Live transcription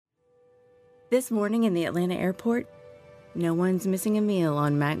This morning in the Atlanta airport, no one's missing a meal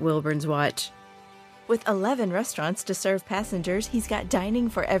on Mac Wilburn's watch. With 11 restaurants to serve passengers, he's got dining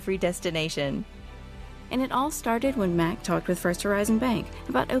for every destination. And it all started when Mac talked with First Horizon Bank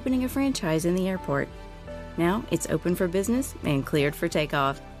about opening a franchise in the airport. Now it's open for business and cleared for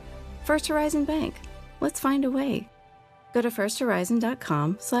takeoff. First Horizon Bank. Let's find a way. Go to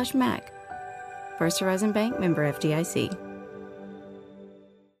firsthorizon.com/Mac. First Horizon Bank, member FDIC.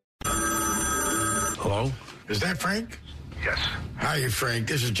 Hello? Is that Frank? Yes. Hi, Frank.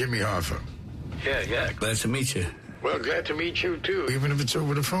 This is Jimmy Hoffa. Yeah. Glad to meet you. Well, glad to meet you, too, even if it's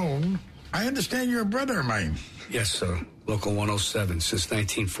over the phone. I understand you're a brother of mine. Yes, sir. Local 107 since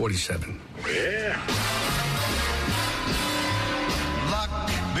 1947. Yeah.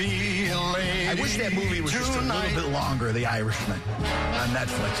 I wish that movie was just a little bit longer, The Irishman, on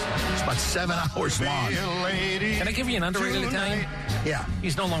Netflix. It's about 7 hours long. Can I give you an underrated Italian? Yeah.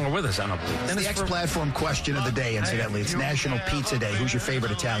 He's no longer with us, I don't believe. It's the X-Platform question of the day, incidentally. It's National Pizza Day. Who's your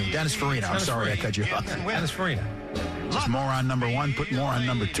favorite Italian? Dennis Farina. I'm sorry I cut you off. Dennis Farina. Just moron number 1, put moron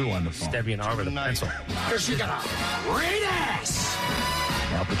number 2 on the phone. Stab you in the arm with a pencil. Because you got a great ass.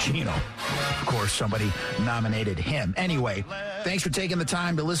 Al Pacino. Of course, somebody nominated him. Anyway, thanks for taking the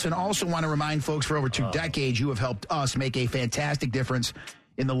time to listen. Also want to remind folks, for over 2 decades, you have helped us make a fantastic difference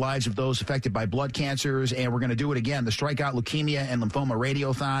in the lives of those affected by blood cancers, and we're going to do it again. The Strikeout Leukemia and Lymphoma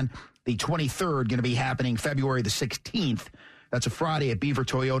Radiothon, the 23rd, going to be happening February the 16th. That's a Friday at Beaver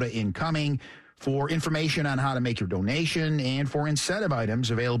Toyota in Cumming. For information on how to make your donation and for incentive items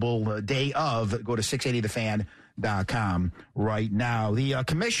available day of, go to 680thefan.com right now. The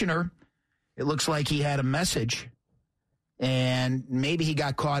commissioner, it looks like he had a message, and maybe he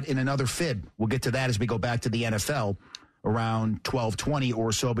got caught in another fib. We'll get to that as we go back to the NFL around 12:20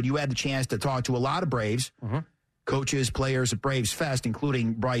 or so. But you had the chance to talk to a lot of Braves, coaches, players at Braves Fest,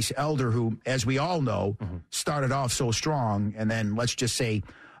 including Bryce Elder, who, as we all know, started off so strong, and then, let's just say,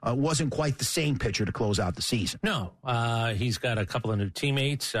 wasn't quite the same pitcher to close out the season. No, he's got a couple of new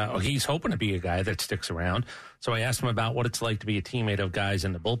teammates. He's hoping to be a guy that sticks around. So I asked him about what it's like to be a teammate of guys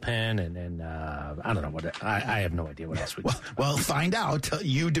in the bullpen, and I don't know what I have no idea what else we do. Well, find out.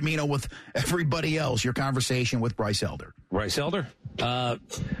 You, Dimino, with everybody else, your conversation with Bryce Elder. Bryce Elder,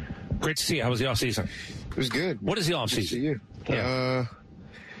 great to see you. How was the offseason? It was good. What is the offseason? Good to see you. Yeah.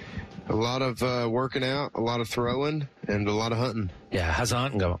 A lot of working out, a lot of throwing, and a lot of hunting. Yeah, how's the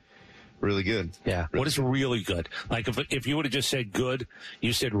hunting going? Really good. Yeah. What is really good? Like, if you would have just said good,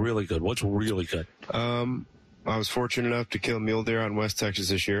 you said really good. What's really good? I was fortunate enough to kill a mule deer out in West Texas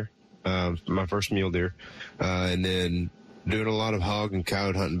this year, my first mule deer, and then doing a lot of hog and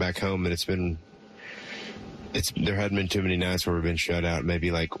coyote hunting back home, and there hadn't been too many nights where we've been shut out,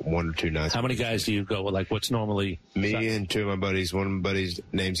 maybe like 1 or 2 nights. How many guys do you go with? Like, what's normally? Me and 2 of my buddies. One of my buddies'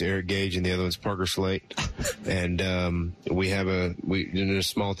 name's Eric Gage, and the other one's Parker Slate. And we in a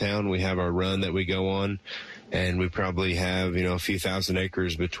small town, we have our run that we go on, and we probably have, a few thousand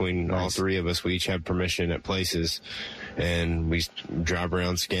acres between all 3 of us. We each have permission at places, and we drive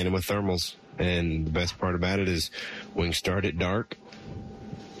around scanning with thermals. And the best part about it is we can start at dark,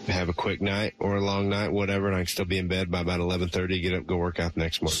 have a quick night or a long night, whatever, and I can still be in bed by about 11:30, get up, go work out the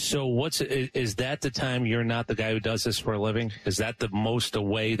next morning. So is that the time you're not the guy who does this for a living? Is that the most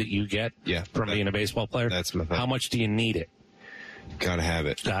away that you get from being a baseball player? That's my thing. How much do you need it? Gotta have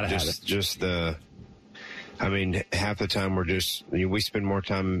it. Half the time we spend more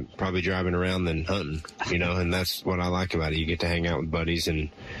time probably driving around than hunting, and that's what I like about it. You get to hang out with buddies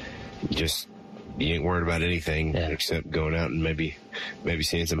and you ain't worried about anything except going out and maybe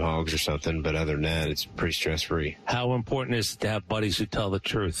seeing some hogs or something. But other than that, it's pretty stress-free. How important is it to have buddies who tell the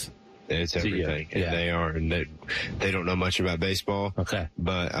truth? It's everything. And they are. And they don't know much about baseball. Okay.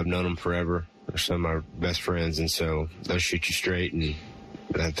 But I've known them forever. They're some of our best friends. And so they'll shoot you straight. And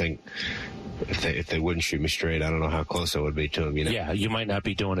I think if they wouldn't shoot me straight, I don't know how close I would be to them. Yeah, you might not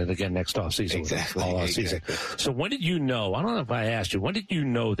be doing it again next offseason. Exactly. All offseason. So when did you know? I don't know if I asked you. When did you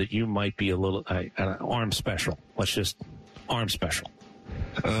know that you might be a little arm special? Let's just arm special.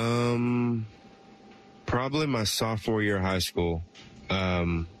 Probably my sophomore year of high school. I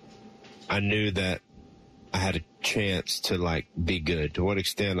knew that I had a chance to be good. To what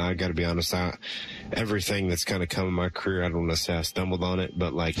extent, I got to be honest, everything that's kind of come in my career, I don't want to say I stumbled on it,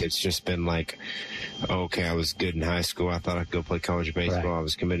 but it's just been okay, I was good in high school. I thought I could go play college baseball. Right. I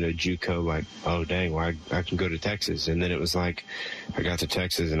was committed to JUCO, oh dang, well I can go to Texas. And then it was I got to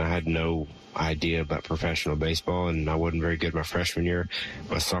Texas and I had no idea about professional baseball, and I wasn't very good my freshman year.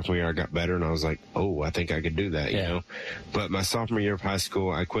 My sophomore year I got better, and I was I think I could do that, you know. But my sophomore year of high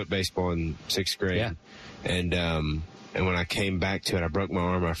school, I quit baseball in 6th grade. Yeah. And And when I came back to it, I broke my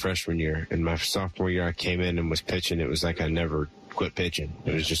arm my freshman year. And my sophomore year, I came in and was pitching. It was like I never quit pitching.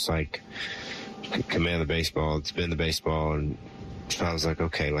 It was just like command the baseball, spin the baseball. And so I was like,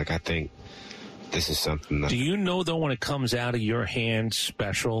 okay, like I think this is something that... Do you know, though, when it comes out of your hand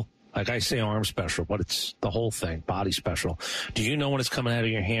special, like I say arm special, but it's the whole thing, body special. Do you know when it's coming out of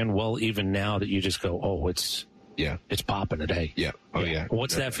your hand well, even now that you just go, oh, it's popping today? Yeah. Oh, yeah.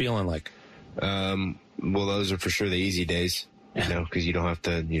 What's that feeling like? Well, those are for sure the easy days, you know, because you don't have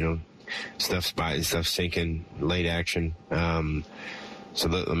to, you know, stuff's biting, stuff's sinking, late action. Those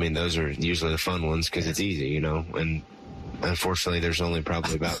are usually the fun ones because it's easy, you know, and unfortunately there's only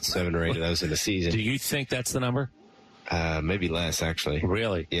probably about 7 or 8 of those in a season. Do you think that's the number? Maybe less, actually.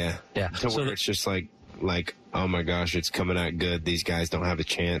 Really? Yeah. Yeah. Where it's just like, oh my gosh, it's coming out good. These guys don't have a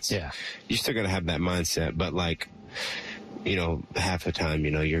chance. Yeah. You still got to have that mindset, but like, you know, half the time,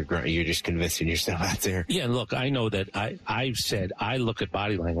 you know, you're just convincing yourself out there. Yeah, and look, I know that I've said I look at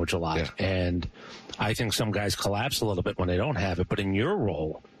body language a lot, and I think some guys collapse a little bit when they don't have it. But in your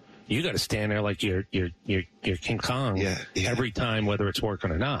role, you got to stand there like you're King Kong every time, whether it's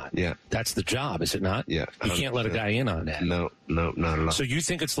working or not. Yeah, that's the job, is it not? Yeah, 100%. You can't let a guy in on that. No, not at all. So you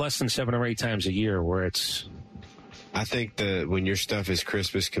think it's less than 7 or 8 times a year where it's? I think that when your stuff is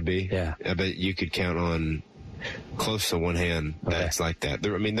crisp as could be, I bet you could count on close to one hand that's like that.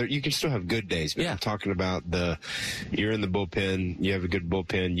 You can still have good days, but I'm talking about you're in the bullpen, you have a good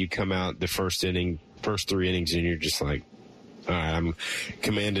bullpen, you come out the first 3 innings, and you're just like, all right, I'm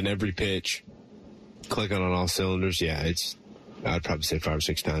commanding every pitch, clicking on all cylinders. Yeah, I'd probably say 5 or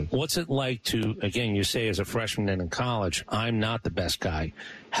 6 times. What's it like to, again, you say as a freshman and in college, I'm not the best guy.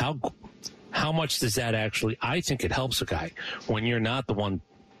 How much does that actually, I think it helps a guy when you're not the one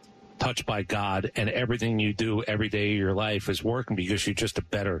touched by God and everything you do every day of your life is working because you're just a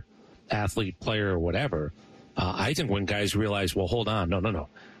better athlete, player, or whatever. I think when guys realize, well, hold on, no.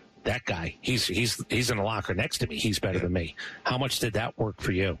 That guy, he's in the locker next to me. He's better than me. How much did that work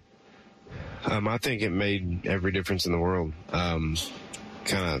for you? I think it made every difference in the world. Kind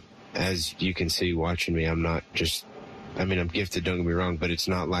of, as you can see watching me, I'm not just, I'm gifted, don't get me wrong, but it's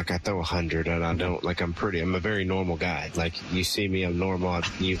not like I throw 100 and I don't, like I'm a very normal guy. Like you see me, I'm normal.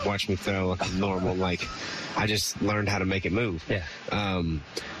 You watch me throw, like I'm normal. Like I just learned how to make it move. Yeah.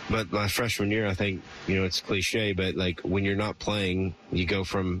 But my freshman year, I think, you know, it's cliche, but like when you're not playing, you go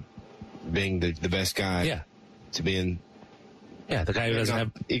from being the best guy to being the guy who doesn't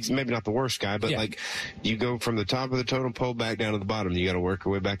have, maybe not the worst guy, but like you go from the top of the totem pole back down to the bottom. You got to work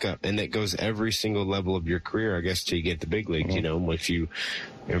your way back up, and that goes every single level of your career, I guess, till you get to the big leagues. You know, if you're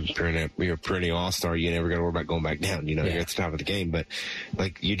a perennial all-star, you never got to worry about going back down. You know, you're at the top of the game, but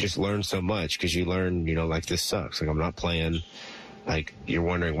like you just learn so much because you learn, you know, like this sucks. Like I'm not playing. Like you're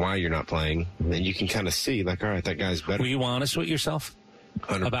wondering why you're not playing, and then you can kind of see, like, all right, that guy's better. Were you honest with yourself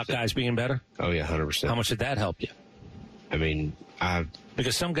 100%. About guys being better? Oh yeah, 100%. How much did that help you? I mean,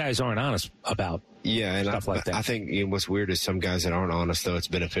 because some guys aren't honest about stuff like that. I think what's weird is some guys that aren't honest, though, it's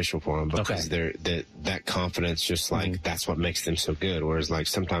beneficial for them because they're that confidence, just like that's what makes them so good. Whereas like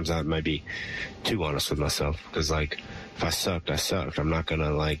sometimes I might be too honest with myself because like if I sucked, I sucked. I'm not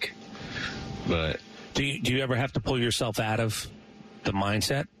gonna like. But do you ever have to pull yourself out of the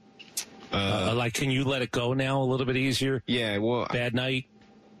mindset? Like, can you let it go now a little bit easier? Yeah. Well, bad night.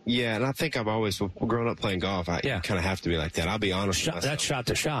 Yeah, and I think I've always, grown up playing golf, I kind of have to be like that. I'll be honest with myself. That's shot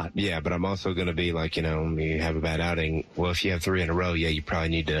to shot. Yeah, but I'm also going to be like, you know, you have a bad outing. Well, if you have 3 in a row, you probably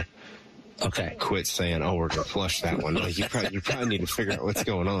need to quit saying, oh, we're going to flush that one. Like, you probably need to figure out what's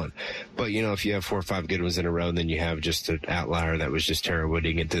going on. But, you know, if you have 4 or 5 good ones in a row, and then you have just an outlier that was just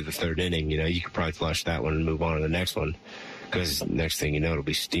Terrawoodding into the 3rd inning, you know, you could probably flush that one and move on to the next one. Because next thing you know, it'll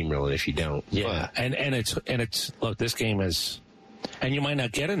be steamrolling if you don't. Yeah, but, and it's look, this game is... And you might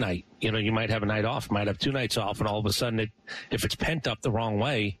not get a night. You know, you might have a night off, might have 2 nights off, and all of a sudden, if it's pent up the wrong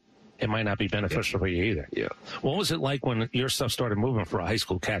way, it might not be beneficial for you either. Yeah. What was it like when your stuff started moving for a high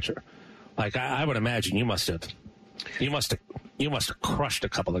school catcher? Like, I would imagine you must have crushed a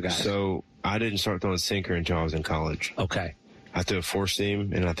couple of guys. So I didn't start throwing sinker until I was in college. Okay. I threw a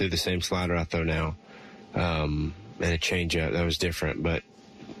 4-seam, and I threw the same slider I throw now, and a changeup. That was different, but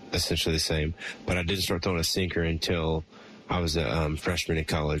essentially the same. But I didn't start throwing a sinker until I was a freshman in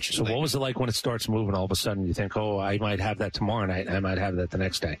college. So what was it like when it starts moving all of a sudden? You think, oh, I might have that tomorrow night. I might have that the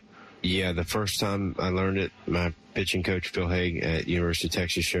next day. Yeah, the first time I learned it, my pitching coach, Phil Haig at University of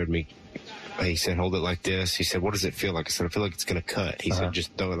Texas, showed me. He said, hold it like this. He said, what does it feel like? I said, I feel like it's going to cut. He said,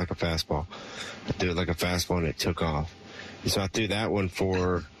 just throw it like a fastball. I threw it like a fastball, and it took off. And so I threw that one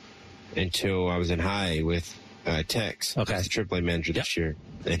until I was in high with Tex. Okay. He's the AAA manager this year.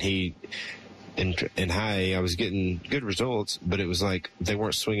 And he in high A, I was getting good results, but it was like they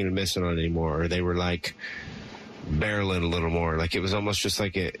weren't swinging and missing on it anymore, or they were like barreling a little more. Like it was almost just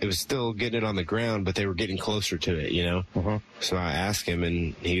like it was still getting it on the ground, but they were getting closer to it, you know? So I asked him,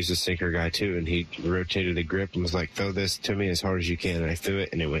 and he was a sinker guy too, and he rotated the grip and was like, throw this to me as hard as you can. And I threw it,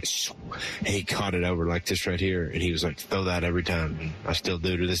 and it went, and he caught it over like this right here, and he was like, throw that every time. And I still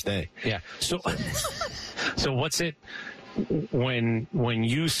do to this day. Yeah. So what's it when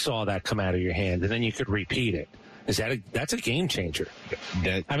you saw that come out of your hand, and then you could repeat it? Is that's a game changer? I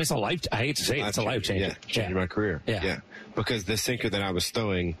mean, it's a life. I hate to say it, it's a life changer. Yeah, changed my career. Yeah, because the sinker that I was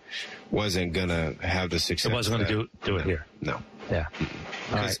throwing wasn't gonna have the success. It wasn't gonna do it here. No. Yeah.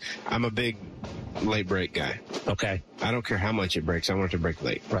 All right. I'm a big late break guy. Okay. I don't care how much it breaks. I want it to break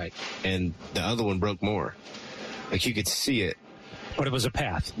late. Right. And the other one broke more. Like you could see it. But it was a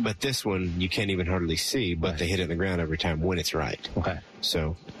path. But this one you can't even hardly see, but they hit it in the ground every time when it's right. Okay.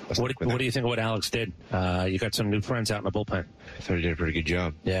 So what do you think of what Alex did? You got some new friends out in the bullpen. I thought he did a pretty good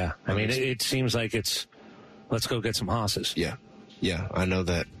job. Yeah. I mean, it seems like it's, let's go get some hosses. Yeah. Yeah. I know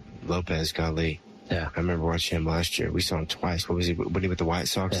that Lopez, golly. Yeah. I remember watching him last year. We saw him twice. What was he? When he with the White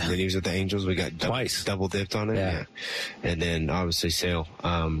Sox, and then he was with the Angels. We got double dipped on him. Yeah. And then obviously Sale.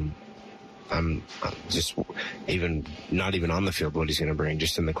 I'm just not even on the field what he's going to bring,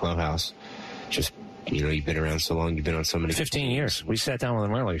 just in the clubhouse. Just, you've been around so long. You've been on so many. 15 years. We sat down with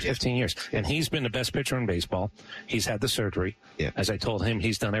him earlier. 15 years. And he's been the best pitcher in baseball. He's had the surgery. Yeah. As I told him,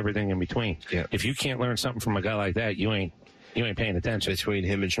 he's done everything in between. Yeah. If you can't learn something from a guy like that, you ain't paying attention. Between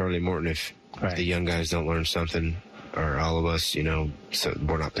him and Charlie Morton, if the young guys don't learn something, or all of us, so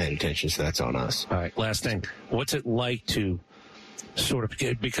we're not paying attention, so that's on us. All right. Last thing. What's it like to sort of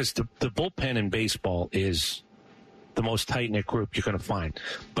get, because the bullpen in baseball is the most tight-knit group you're going to find.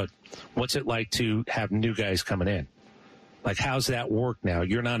 But what's it like to have new guys coming in? Like, how's that work now?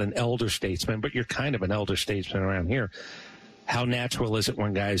 You're not an elder statesman, but you're kind of an elder statesman around here. How natural is it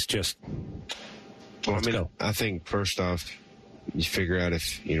when guys just, let's go? I think, first off, you figure out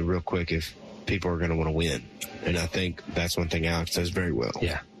if, real quick, if people are going to want to win. And I think that's one thing Alex does very well.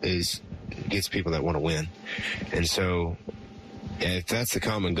 Yeah. Is gets people that want to win. And so if that's the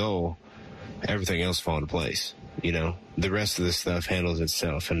common goal, everything else fall into place. The rest of this stuff handles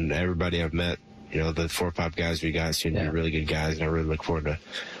itself. And everybody I've met, the 4 or 5 guys we got seem to be really good guys, and I really look forward to.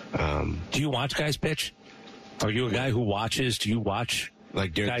 Do you watch guys pitch? Are you a guy who watches? Do you watch?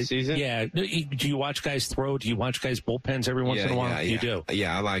 Like during the season? Yeah. Do you watch guys throw? Do you watch guys bullpens every once in a while? Yeah. You do?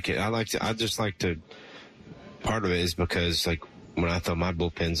 Yeah, I like it. I just like to. Part of it is because, like, when I throw my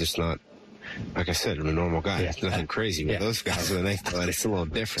bullpens, it's not. Like I said, I'm a normal guy. It's nothing crazy. But those guys, when they throw it, it's a little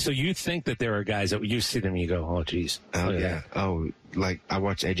different. So you think that there are guys that you see them and you go, oh, geez. Oh, yeah. Oh, like I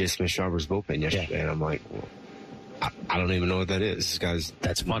watched A.J. Smith-Shawver's bullpen yesterday, and I'm like, well, I don't even know what that is. This guy's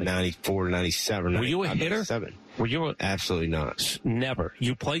that's funny. 94, 97. Were you a hitter? 97. Were you Absolutely not. Never.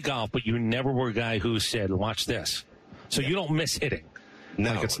 You play golf, but you never were a guy who said, watch this. So you don't miss hitting.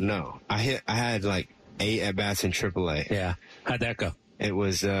 No, no. I had like 8 at-bats in AAA. Yeah. How'd that go? It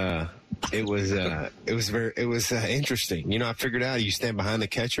was interesting. I figured out you stand behind the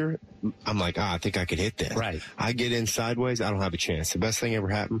catcher. I'm like, I think I could hit that. Right. I get in sideways. I don't have a chance. The best thing ever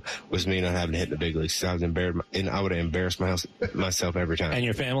happened was me not having to hit in the big leagues. I was embarrassed, and I would have embarrassed myself every time. And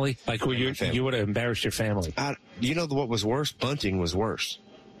your family? Like, you would have embarrassed your family. What was worse? Bunting was worse.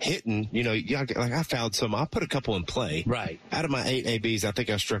 Hitting, I fouled some. I put a couple in play. Right. Out of my 8 ABs, I think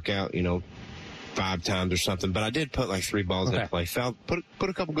I struck out, 5 times or something, but I did put like 3 balls in play. Put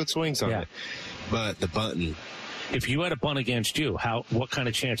a couple good swings on it. But the bunting. If you had a bunt against you, what kind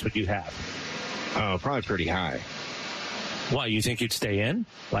of chance would you have? Oh, probably pretty high. Why, you think you'd stay in?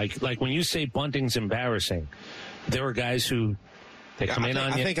 Like when you say bunting's embarrassing, there are guys who they come in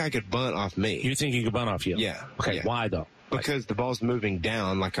on you. I think I could bunt off me. You think you could bunt off you? Yeah. Okay. Yeah. Why though? Because the ball's moving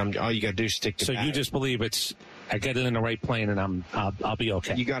down. Like all you got to do is stick to. So you just believe I get it in the right plane and I'll be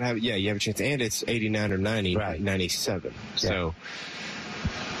okay. You got to have you have a chance, and it's 89 or 90, right. 97. So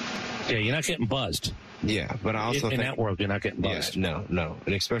you're not getting buzzed. Yeah, but I also in think, that world you're not getting buzzed. Yeah, no,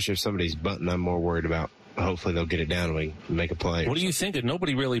 and especially if somebody's bunting, I'm more worried about. Hopefully they'll get it down and we can make a play. What do you think? That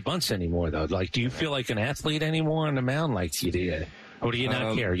nobody really bunts anymore though? Like, do you feel like an athlete anymore on the mound? Like you do? Or do you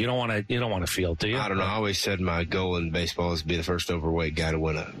not care? You don't want to field, do you? I don't know. I always said my goal in baseball is to be the first overweight guy to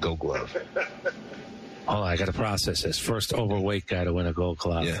win a Gold Glove. Oh, I got to process this. First overweight guy to win a Gold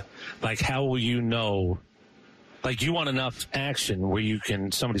Glove. Yeah. Like, how will you know? Like, you want enough action where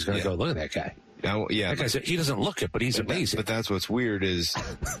somebody's going to go, look at that guy. Yeah. Like I said, he doesn't look it, but he's amazing. But that's what's weird is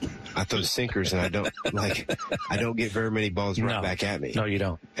I throw sinkers and I don't get very many balls right back at me. No, you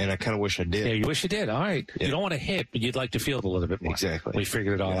don't. And I kind of wish I did. Yeah, you wish you did. All right. Yeah. You don't want to hit, but you'd like to field a little bit more. Exactly. We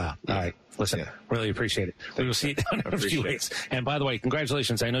figured it all out. All right. Listen, really appreciate it. We will see you down in a few weeks. And by the way,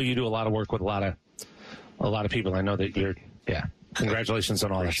 congratulations. I know you do a lot of work with a lot of people. I know that you're, congratulations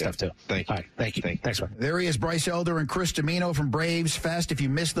on all that stuff, too. Thank you. All right. Thank you. Thanks, man. There he is, Bryce Elder and Chris Dimino from Braves Fest. If you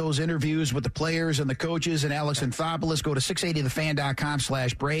missed those interviews with the players and the coaches and Alex Anthopoulos, go to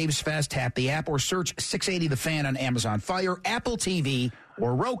 680thefan.com/Braves Fest, tap the app, or search 680 The Fan on Amazon Fire, Apple TV,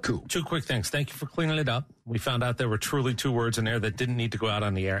 or Roku. 2 quick things. Thank you for cleaning it up. We found out there were truly 2 words in there that didn't need to go out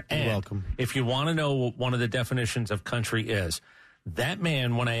on the air. And you're welcome. If you want to know what one of the definitions of country is, that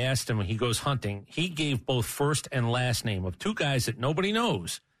man, when I asked him, he goes hunting, he gave both first and last name of 2 guys that nobody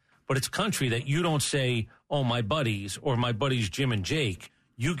knows, but it's country that you don't say, oh, my buddies, or my buddies Jim and Jake.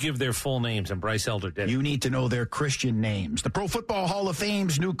 You give their full names, and Bryce Elder did. You need to know their Christian names. The Pro Football Hall of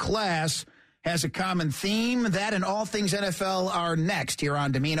Fame's new class has a common theme. That and all things NFL are next here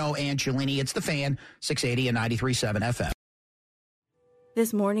on Dimino and Cellini. It's The Fan, 680 and 93.7 FM.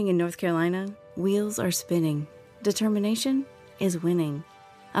 This morning in North Carolina, wheels are spinning. Determination is winning.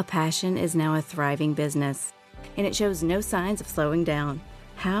 A passion is now a thriving business, and it shows no signs of slowing down.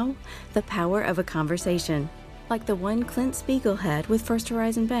 How? The power of a conversation, like the one Clint Spiegel had with First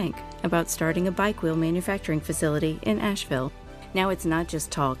Horizon Bank about starting a bike wheel manufacturing facility in Asheville. Now it's not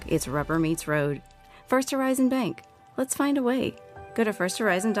just talk, it's rubber meets road. First Horizon Bank. Let's find a way. Go to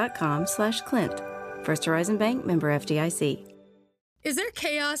firsthorizon.com/Clint. First Horizon Bank, member FDIC. Is there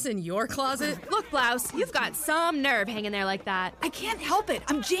chaos in your closet? Look, Blouse, you've got some nerve hanging there like that. I can't help it.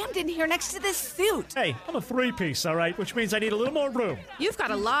 I'm jammed in here next to this suit. Hey, I'm a 3-piece, all right, which means I need a little more room. You've got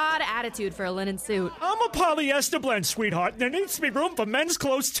a lot of attitude for a linen suit. I'm a polyester blend, sweetheart, and there needs to be room for men's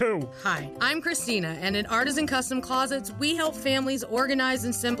clothes, too. Hi, I'm Christina, and at Artisan Custom Closets, we help families organize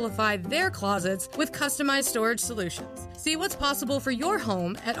and simplify their closets with customized storage solutions. See what's possible for your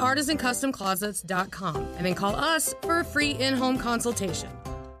home at artisancustomclosets.com, and then call us for a free in-home consultation. It's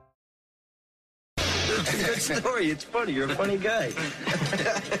a good story. It's funny. You're a funny guy.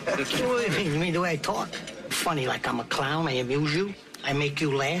 What do you mean? You mean the way I talk? Funny, like I'm a clown. I amuse you. I make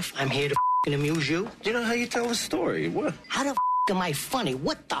you laugh. I'm here to amuse you. You know how you tell a story? What? How the am I funny?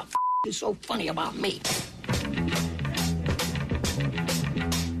 What the is so funny about me?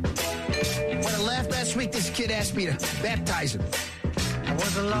 When I laughed last week, this kid asked me to baptize him. I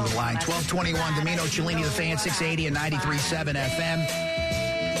was alone. The line 1221 Dimino, Cellini, The Fan, 680 and 93.7 FM.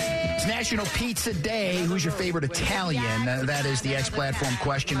 It's National Pizza Day. Who's your favorite Italian? That is the X-Platform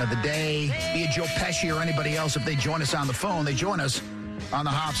question of the day. Be it Joe Pesci or anybody else, if they join us on the phone, they join us on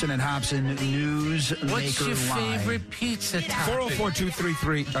the Hobson and Hobson News Maker line. What's your favorite pizza topping?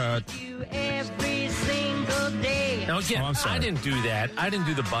 404-233. Every single day. Now, again, I didn't do that. I didn't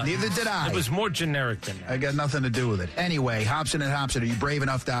do the buttons. Neither did I. It was more generic than that. I got nothing to do with it. Anyway, Hobson and Hobson, are you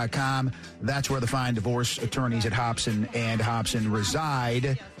braveenough.com? That's where the fine divorce attorneys at Hobson and Hobson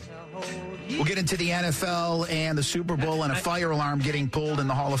reside. We'll get into the NFL and the Super Bowl and a fire alarm getting pulled in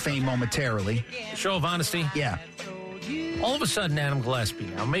the Hall of Fame momentarily. Show of honesty? Yeah. All of a sudden, Adam Gillespie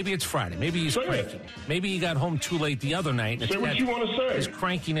now, maybe it's Friday, maybe he's cranky. Maybe he got home too late the other night. And say what you want to say. His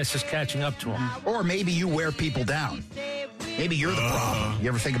crankiness is catching up to him. Or maybe you wear people down. Maybe you're the problem. You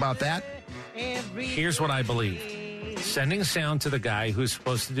ever think about that? Here's what I believe. Sending sound to the guy who's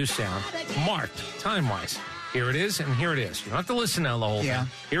supposed to do sound, marked time-wise. Here it is, and here it is. You don't have to listen to the whole thing.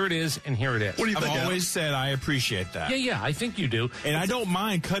 Here it is, and here it is. What do you think? I've always said I appreciate that. Yeah, I think you do. And I don't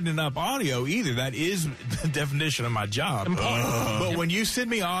mind cutting up audio either. That is the definition of my job. But when you send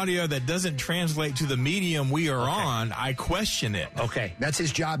me audio that doesn't translate to the medium we are on, I question it. Okay. That's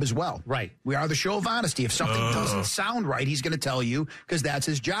his job as well. Right. We are the show of honesty. If something doesn't sound right, he's going to tell you because that's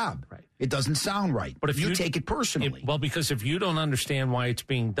his job. Right. It doesn't sound right. But if you take it personally. Because if you don't understand why it's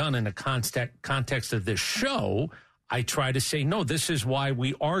being done in the context of this show, I try to say, no, this is why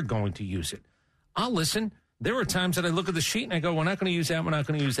we are going to use it. I'll listen. There are times that I look at the sheet and I go, we're not going to use that, we're not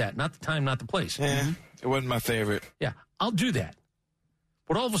going to use that. Not the time, not the place. Yeah, it wasn't my favorite. Yeah, I'll do that.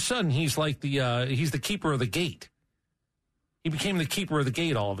 But all of a sudden, he's like he's the keeper of the gate. He became the keeper of the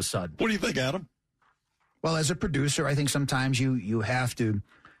gate all of a sudden. What do you think, Adam? Well, as a producer, I think sometimes you have to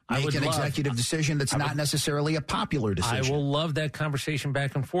make an executive decision that's not necessarily a popular decision. I will love that conversation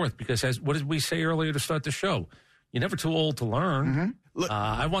back and forth because, what did we say earlier to start the show? You're never too old to learn. Mm-hmm. Look,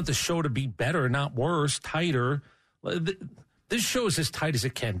 I want the show to be better, not worse, tighter. This show is as tight as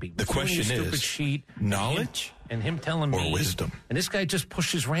it can be. The question is, sheet knowledge and him telling me. Or wisdom. And this guy just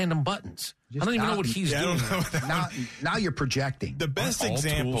pushes random buttons. I don't even know what he's doing. Now you're projecting. The best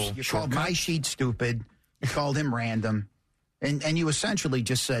example. You called my sheet stupid. You called him random. And you essentially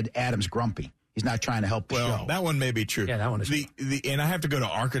just said Adam's grumpy. He's not trying to help the show. That one may be true. Yeah, that one is and I have to go to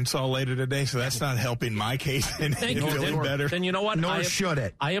Arkansas later today, so that's not helping my case. Thank you. Feeling better. Then you know what? Nor should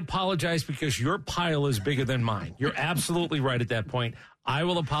it. I apologize because your pile is bigger than mine. You're absolutely right at that point. I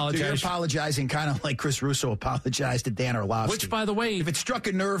will apologize. So you're apologizing kind of like Chris Russo apologized to Dan Orlovsky. Which, by the way, if it struck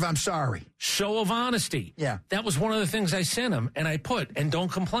a nerve, I'm sorry. Show of honesty. Yeah. That was one of the things I sent him, and I put, and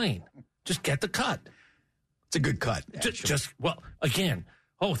don't complain. Just get the cut. It's a good cut. Well, again,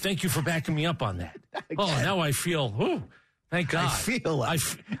 thank you for backing me up on that. Now I feel, thank God.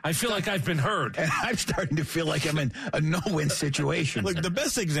 I feel like I've been heard. And I'm starting to feel like I'm in a no-win situation. Look, the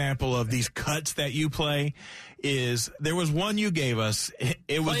best example of these cuts that you play is there was one you gave us.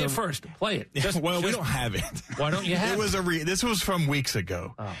 It was play it first. Play it. We don't have it. Why don't you have it? This was from weeks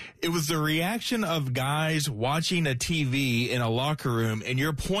ago. Oh. It was the reaction of guys watching a TV in a locker room, and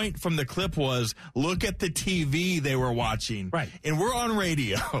your point from the clip was, look at the TV they were watching. Right. And we're on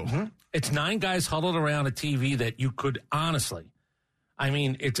radio. Mm-hmm. It's 9 guys huddled around a TV that you could honestly, I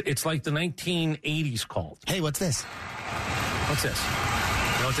mean, it's like the 1980s called. Hey, what's this? What's this?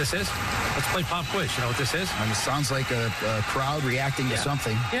 You know what this is? Let's play pop quiz. You know what this is? It sounds like a crowd reacting to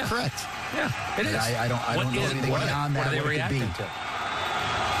something. Yeah. Correct. Yeah, it is. I don't know anything beyond that. What are they what it could reacting be. to?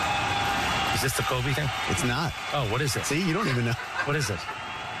 Is this the Kobe thing? It's not. Oh, what is it? See, you don't even know. What is this?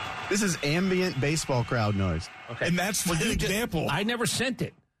 This is ambient baseball crowd noise. Okay. And that's the example. I never sent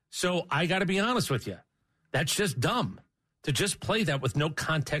it. So I got to be honest with you. That's just dumb. To just play that with no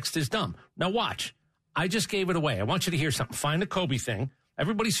context is dumb. Now watch. I just gave it away. I want you to hear something. Find the Kobe thing.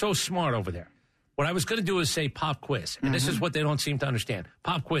 Everybody's so smart over there. What I was going to do is say pop quiz. And this is what they don't seem to understand.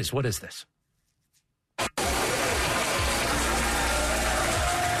 Pop quiz. What is this?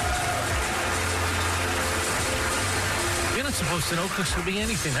 You're not supposed to know because it could be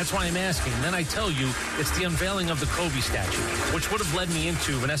anything. That's why I'm asking. And then I tell you it's the unveiling of the Kobe statue, which would have led me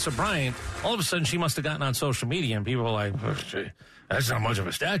into Vanessa Bryant. All of a sudden, she must have gotten on social media, and people were like, gee, that's not much of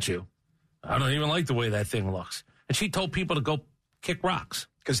a statue. I don't even like the way that thing looks. And she told people to go kick rocks.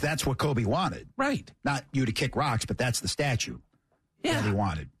 Because that's what Kobe wanted. Right. Not you to kick rocks, but that's the statue that he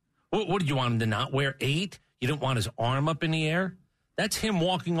wanted. What did you want him to not wear 8? You didn't want his arm up in the air? That's him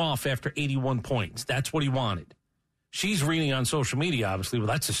walking off after 81 points. That's what he wanted. She's reading on social media, obviously, well,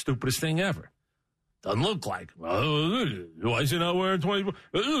 that's the stupidest thing ever. Doesn't look like. Well, why is he not wearing 20?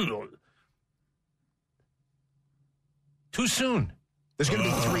 Too soon. There's going to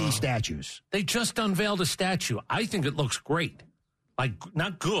be 3 statues. They just unveiled a statue. I think it looks great. Like,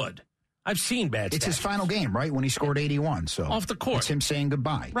 not good. I've seen bad It's statues. his final game, right? When he scored 81. So off the court. It's him saying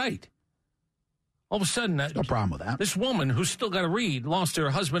goodbye. Right. All of a sudden, no problem with that. This woman who's still got to read lost her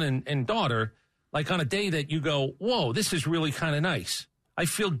husband and daughter, like on a day that you go, whoa, this is really kind of nice. I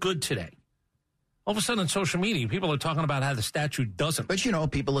feel good today. All of a sudden on social media, people are talking about how the statue doesn't. But, you know,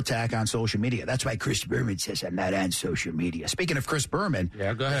 people attack on social media. That's why Chris Berman says I'm not on social media. Speaking of Chris Berman, go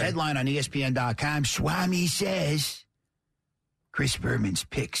ahead. The headline on ESPN.com, Swami says Chris Berman's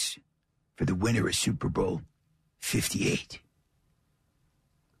picks for the winner of Super Bowl 58.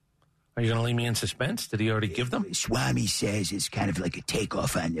 Are you going to leave me in suspense? Did he already give them? Swami says it's kind of like a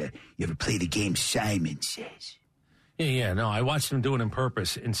takeoff on you ever play the game Simon Says. Yeah. No, I watched him do it on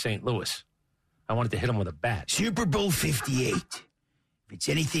purpose in St. Louis. I wanted to hit him with a bat. Super Bowl 58. If it's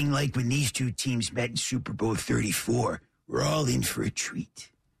anything like when these two teams met in Super Bowl 34, we're all in for a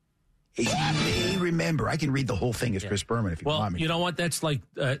treat. As you may remember, I can read the whole thing as Chris Berman if you want me. You know what? That's like,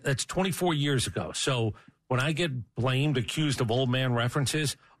 that's 24 years ago. So when I get blamed, accused of old man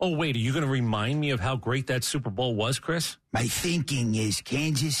references, oh, wait, are you going to remind me of how great that Super Bowl was, Chris? My thinking is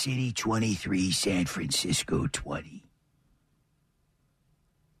Kansas City 23, San Francisco 20.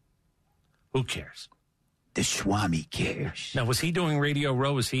 Who cares? The Swami cares. Now, was he doing Radio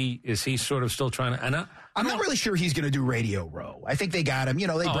Row? Is he sort of still trying to? I'm not really sure he's going to do Radio Row. I think they got him. You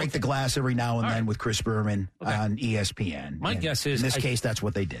know, they break the glass every now and then with Chris Berman on ESPN. My guess is, in this case, that's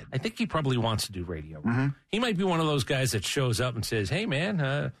what they did. I think he probably wants to do Radio Row. He might be one of those guys that shows up and says, hey,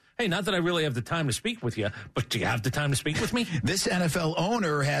 man, hey, not that I really have the time to speak with you, but do you have the time to speak with me? This NFL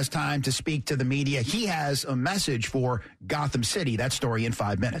owner has time to speak to the media. He has a message for Gotham City. That story in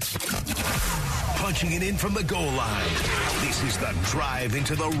 5 minutes. Punching it in from the goal line. This is the drive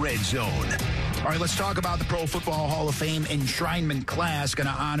into the red zone. All right, let's talk about the Pro Football Hall of Fame enshrinement class. Going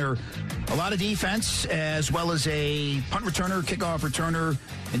to honor A lot of defense, as well as a punt returner, kickoff returner,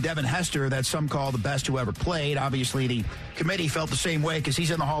 and Devin Hester that some call the best who ever played. Obviously, the committee felt the same way because he's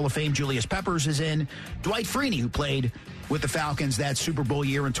in the Hall of Fame. Julius Peppers is in. Dwight Freeney, who played with the Falcons that Super Bowl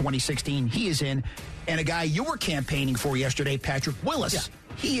year in 2016, he is in. And a guy you were campaigning for yesterday, Patrick Willis. Yeah.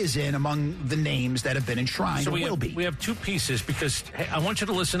 He is in among the names that have been enshrined. So we have two pieces because hey, I want you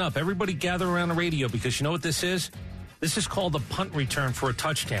to listen up. Everybody gather around the radio because you know what this is? This is called a punt return for a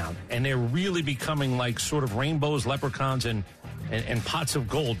touchdown. And they're really becoming like sort of rainbows, leprechauns, and pots of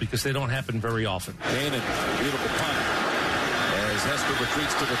gold because they don't happen very often. Cannon, beautiful punt. As Hester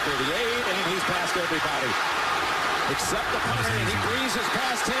retreats to the 38, and he's past everybody. Except the punter, and he breezes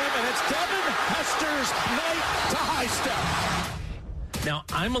past him, and it's Devin Hester's night to high step. Now,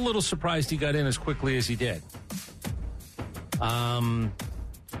 I'm a little surprised he got in as quickly as he did.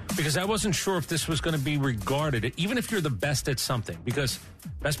 Because I wasn't sure if this was going to be regarded, even if you're the best at something, because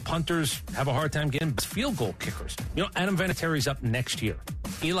best punters have a hard time getting best field goal kickers. You know, Adam Vinatieri's up next year.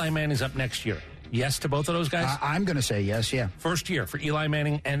 Eli Manning's up next year. Yes to both of those guys? I'm going to say yes, yeah. First year for Eli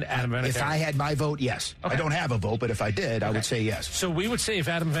Manning and Adam Vinatieri. If I had my vote, yes. Okay. I don't have a vote, but if I did, I would say yes. So we would say if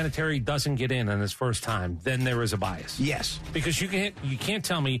Adam Vinatieri doesn't get in on his first time, then there is a bias. Yes. Because you can't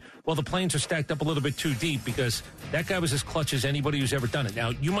tell me, well, the planes are stacked up a little bit too deep because that guy was as clutch as anybody who's ever done it. Now,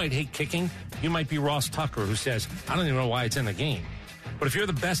 you might hate kicking. You might be Ross Tucker, who says, I don't even know why it's in the game. But if you're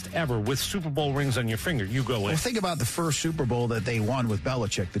the best ever with Super Bowl rings on your finger, you go in. Well, think about the first Super Bowl that they won with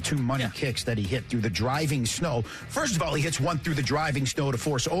Belichick, the two money kicks that he hit through the driving snow. First of all, he hits one through the driving snow to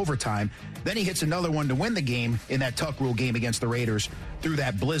force overtime. Then he hits another one to win the game in that Tuck Rule game against the Raiders through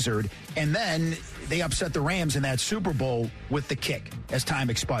that blizzard. And then they upset the Rams in that Super Bowl with the kick as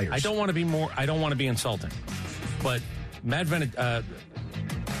time expires. I don't want to be insulting, but Matt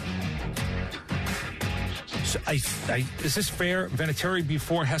So is this fair? Vinatieri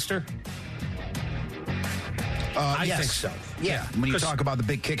before Hester? I yes. think so. Yeah. When you talk about the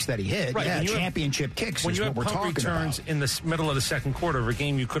big kicks that he hit, right, yeah, championship kicks is what we're talking about. When you have punt returns in the middle of the second quarter of a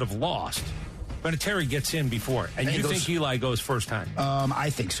game you could have lost, Vinatieri gets in before, and you think Eli goes first time? I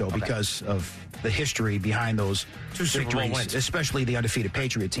think so because of the history behind those two Super Bowl wins, especially the undefeated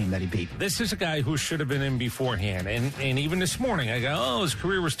Patriot team that he beat. This is a guy who should have been in beforehand, and even this morning I go, his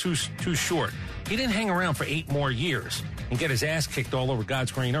career was too short. He didn't hang around for 8 more years and get his ass kicked all over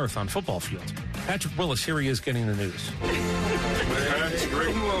God's green earth on football fields. Patrick Willis, here he is getting the news. Patrick,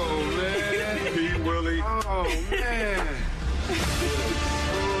 come on, man. Pete Willie. Oh, man.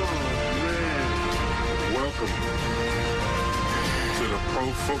 Welcome to the Pro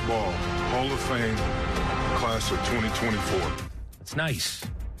Football Hall of Fame class of 2024. It's nice.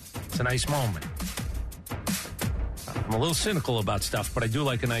 It's a nice moment. I'm a little cynical about stuff, but I do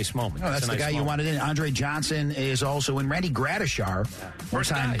like a nice moment. No, that's the guy you wanted in. Andre Johnson is also in. Randy Gradishar,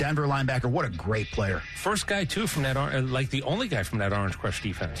 one-time Denver linebacker. What a great player. First guy, too, from that, like the only guy from that Orange Crush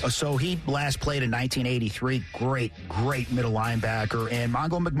defense. So he last played in 1983. Great middle linebacker. And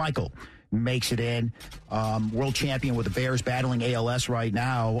Mongo McMichael makes it in. World champion with the Bears, battling ALS right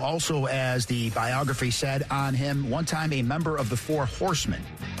now. Also, as the biography said on him, one time a member of the Four Horsemen.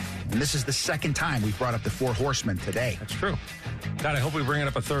 And this is the second time we've brought up the Four Horsemen today. That's true. God, I hope we bring it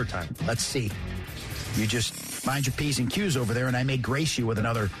up a third time. Let's see. You just mind your P's and Q's over there, and I may grace you with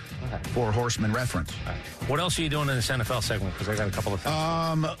another Four Horsemen reference. Right. What else are you doing in this NFL segment? Because I got a couple of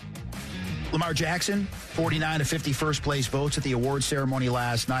things. Lamar Jackson, 49 to 50 first place votes at the award ceremony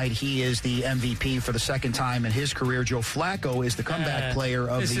last night. He is the MVP for the second time in his career. Joe Flacco is the comeback player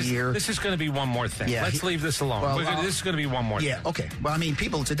of the year. This is going to be one more thing. Yeah, Let's leave this alone. Well, this is going to be one more thing. Yeah, okay. Well, I mean,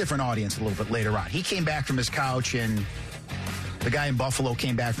 it's a different audience a little bit later on. He came back from his couch, and the guy in Buffalo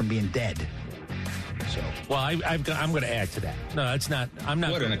came back from being dead. So, well, I'm going to add to that. No, that's not. I'm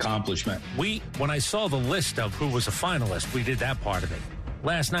not. What an accomplishment. When I saw the list of who was a finalist, we did that part of it.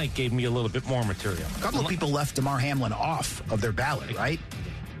 Last night gave me a little bit more material. A couple of people left Damar Hamlin off of their ballot, right?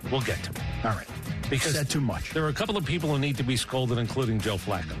 We'll get to it. All right. Because said too much. There are a couple of people who need to be scolded, including Joe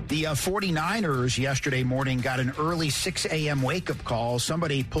Flacco. The 49ers yesterday morning got an early 6 a.m. wake-up call.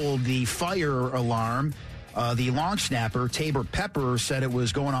 Somebody pulled the fire alarm. The long snapper, Tabor Pepper, said it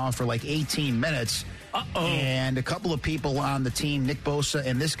was going off for like 18 minutes. And a couple of people on the team, Nick Bosa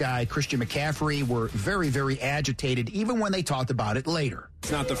and this guy, Christian McCaffrey, were very, very agitated, even when they talked about it later.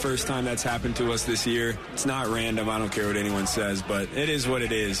 It's not the first time that's happened to us this year. It's not random. I don't care what anyone says, but it is what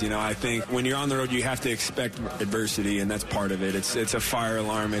it is. You know, I think when you're on the road, you have to expect adversity, and that's part of it. It's a fire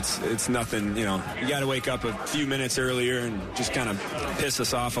alarm. It's nothing, you know. You got to wake up a few minutes earlier and just kind of piss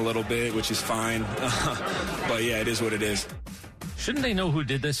us off a little bit, which is fine. But, yeah, it is what it is. Shouldn't they know who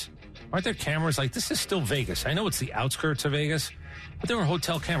did this? Aren't there cameras? Like, this is still Vegas. I know it's the outskirts of Vegas, But there were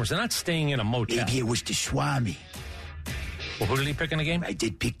hotel cameras. They're not staying in a motel. Maybe it was the Swami. Well, who did he pick in the game? I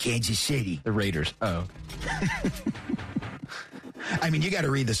did pick Kansas City. The Raiders. Oh. I mean, you got to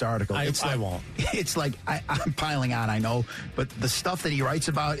read this article. I won't. It's like, I'm piling on, I know, but the stuff that he writes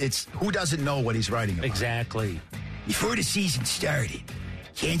about, it's who doesn't know what he's writing about. Exactly. Before the season started,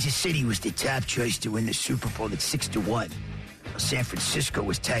 Kansas City was the top choice to win the Super Bowl at 6-1. San Francisco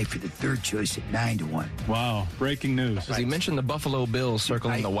was tied for the third choice at 9-1. Wow. Breaking news. Does he mention the Buffalo Bills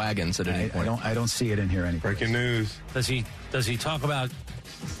circling the wagons at any point? I don't see it in here anymore. Breaking news. Does he talk about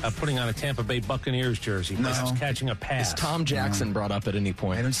putting on a Tampa Bay Buccaneers jersey? No. Catching a pass. Is Tom Jackson brought up at any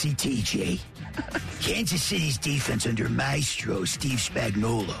point? I don't see TJ. Kansas City's defense under Maestro Steve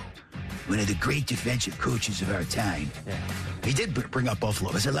Spagnuolo, one of the great defensive coaches of our time. Yeah. He did bring up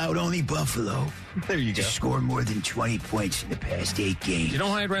Buffalo. Has allowed only Buffalo to score more than 20 points in the past 8 games. You know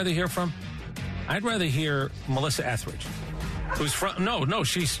who I'd rather hear from? I'd rather hear Melissa Etheridge, who's from. No,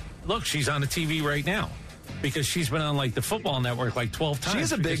 she's on the TV right now because she's been on like the Football Network like 12 times.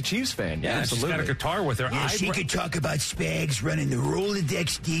 She's a big Chiefs fan. Yeah, absolutely. She's got a guitar with her. Yeah, she could talk about Spags running the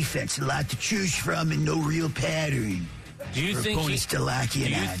Rolodex defense, a lot to choose from and no real pattern. Do you think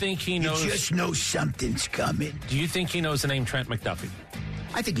he knows? You just know something's coming. Do you think he knows the name Trent McDuffie?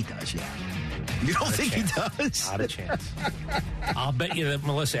 I think he does, yeah. You don't think he does? Not a chance. I'll bet you that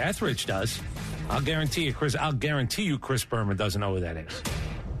Melissa Etheridge does. I'll guarantee you, Chris Berman doesn't know who that is.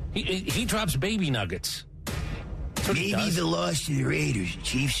 He drops baby nuggets. Maybe the loss to the Raiders,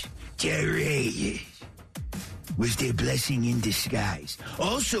 Chiefs, was their blessing in disguise.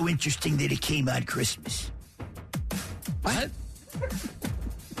 Also interesting that it came on Christmas. What?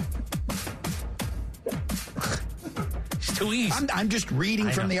 It's too easy. I'm just reading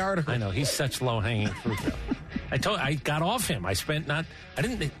from the article. I know he's such low-hanging fruit. I got off him. I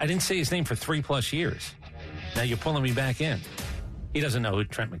didn't say his name for 3+ years. Now you're pulling me back in. He doesn't know who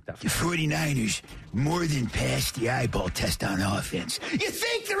Trent McDuffie The 49ers more than passed the eyeball test on offense. You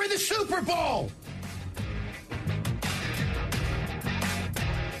think they're in the Super Bowl?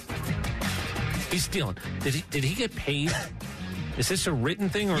 He's stealing. Did he get paid? Is this a written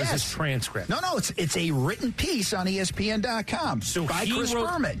thing or is this transcript? No, it's a written piece on ESPN.com by Chris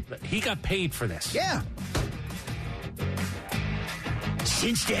Berman. He got paid for this. Yeah.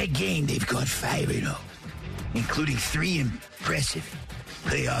 Since that game, they've gone 5-0, including 3 impressive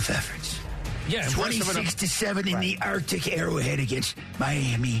playoff efforts. Yeah, 26-7 in the Arctic Arrowhead against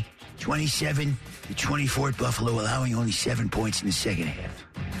Miami. 27-24 at Buffalo, allowing only 7 points in the second half.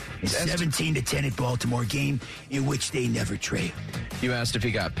 And 17-10 at Baltimore, game in which they never trailed. You asked if he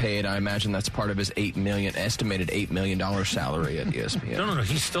got paid. I imagine that's part of his estimated $8 million salary at ESPN. No.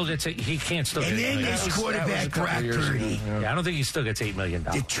 He still gets he can't still and get then this quarterback, Brock Purdy. Yeah, I don't think he still gets $8 million.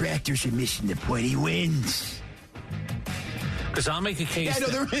 Detractors are missing the point. He wins. Because I'll make a case. Yeah, I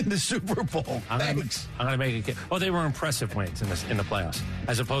know they're in the Super Bowl. I'm going to make a case. Oh, they were impressive wins in the playoffs,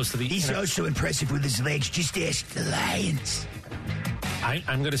 as opposed to the. He's also impressive with his legs. Just ask the Lions.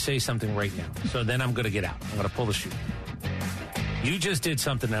 I'm going to say something right now. So then I'm going to get out. I'm going to pull the chute. You just did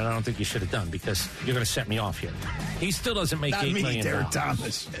something that I don't think you should have done because you're going to set me off here. He still doesn't make $8 million. Derek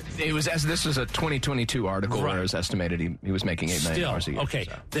Thomas. This was a 2022 article where it was estimated he was making $8 million a year. Okay,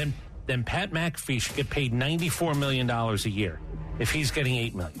 so. Then Pat McAfee should get paid $94 million a year if he's getting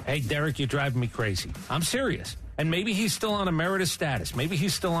 $8 million. Hey, Derek, you're driving me crazy. I'm serious. And maybe he's still on emeritus status. Maybe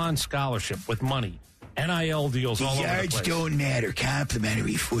he's still on scholarship with money. NIL deals all over the place. Yards don't matter.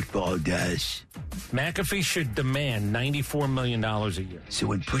 Complimentary football does. McAfee should demand $94 million a year. So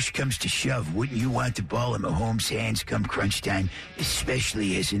when push comes to shove, wouldn't you want the ball in Mahomes' hands come crunch time,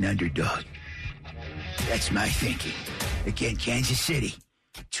 especially as an underdog? That's my thinking. Again, Kansas City,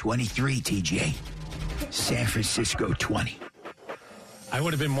 23, TJ. San Francisco, 20. I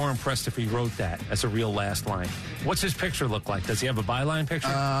would have been more impressed if he wrote that as a real last line. What's his picture look like? Does he have a byline picture?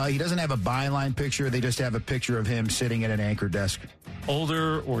 He doesn't have a byline picture. They just have a picture of him sitting at an anchor desk.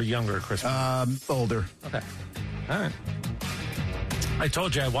 Older or younger, Chris? Older. Okay. All right. I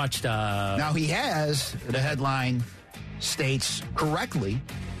told you I watched... Now he has, the headline states correctly,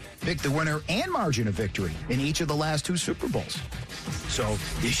 picked the winner and margin of victory in each of the last 2 Super Bowls. So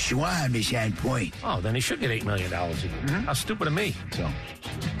the Schwab is on point. Oh, then he should get $8 million a year. Mm-hmm. How stupid of me. So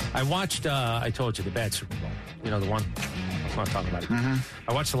I watched, I told you, the bad Super Bowl. You know, the one? Let's not talk about it. Mm-hmm.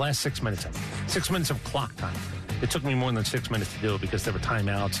 I watched the last 6 minutes of it. 6 minutes of clock time. It took me more than 6 minutes to do it because there were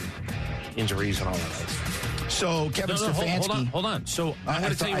timeouts and injuries and all that. So Kevin Stefanski. Hold on. So I'm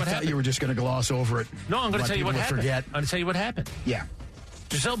going to tell you what happened. You were just going to gloss over it. No, I'm going to tell you what happened. Forget. I'm going to tell you what happened. Yeah.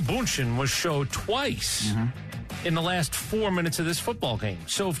 Gisele Bündchen was showed twice in the last 4 minutes of this football game.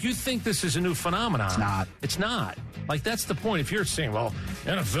 So if you think this is a new phenomenon, It's not. It's not. Like, that's the point. If you're saying, well,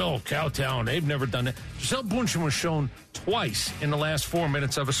 NFL, Cowtown, they've never done it. Gisele Bündchen was shown twice in the last 4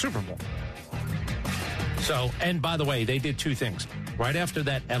 minutes of a Super Bowl. So, and by the way, they did two things. Right after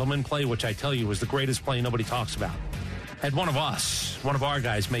that Edelman play, which I tell you was the greatest play nobody talks about, had one of our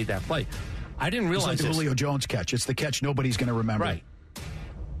guys made that play. I didn't realize it's like the Julio Jones catch. It's the catch nobody's going to remember. Right.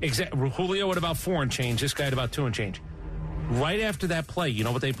 Exactly. Julio had about 4 and change. This guy had about 2 and change. Right after that play, you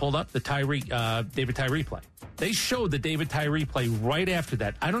know what they pulled up? The David Tyree play. They showed the David Tyree play right after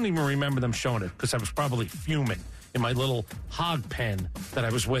that. I don't even remember them showing it because I was probably fuming in my little hog pen that I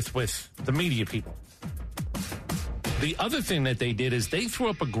was with the media people. The other thing that they did is they threw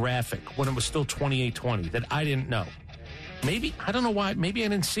up a graphic when it was still 28-20 that I didn't know. Maybe, I don't know why, maybe I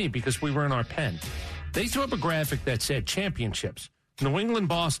didn't see it because we were in our pen. They threw up a graphic that said championships. New England,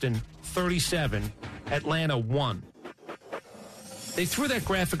 Boston, 37. Atlanta, 1. They threw that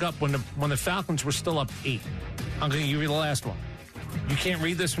graphic up when the Falcons were still up 8. I'm going to give you the last one. You can't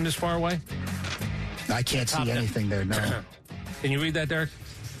read this from this far away? I can't see anything there, no. Can you read that, Derek?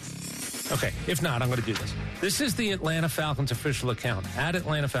 Okay, if not, I'm going to do this. This is the Atlanta Falcons official account, at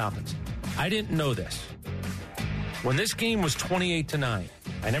Atlanta Falcons. I didn't know this. When this game was 28-9,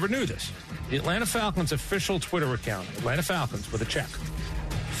 I never knew this. The Atlanta Falcons official Twitter account, Atlanta Falcons with a check.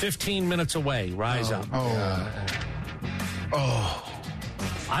 15 minutes away, rise up.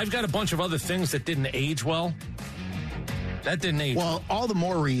 I've got a bunch of other things that didn't age well. That didn't age well. All the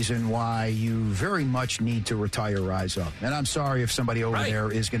more reason why you very much need to retire Rise Up. And I'm sorry if somebody over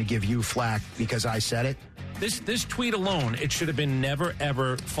there is going to give you flack because I said it. This tweet alone, it should have been never,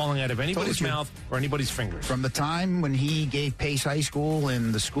 ever falling out of anybody's mouth or anybody's fingers. From the time when he gave Pace High School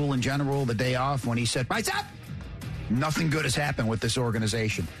and the school in general the day off, when he said, Rise Up, nothing good has happened with this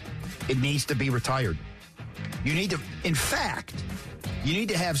organization. It needs to be retired. You need to, in fact, you need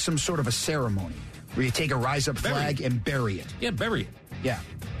to have some sort of a ceremony where you take a Rise Up flag and bury it. Yeah, bury it. Yeah.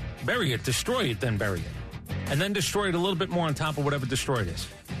 Bury it, destroy it, then bury it. And then destroy it a little bit more on top of whatever destroyed is.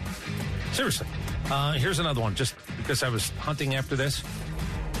 Seriously. Here's another one, just because I was hunting after this.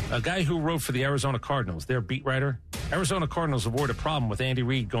 A guy who wrote for the Arizona Cardinals, their beat writer. Arizona Cardinals avoid a problem with Andy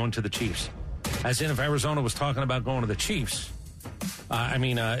Reid going to the Chiefs. As in, if Arizona was talking about going to the Chiefs,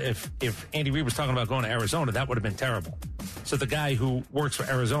 if Andy Reid was talking about going to Arizona, that would have been terrible. So the guy who works for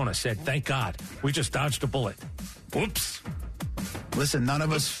Arizona said, thank God, we just dodged a bullet. Whoops. Listen, none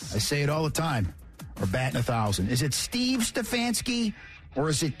of us, I say it all the time, are batting 1,000. Is it Steve Stefanski or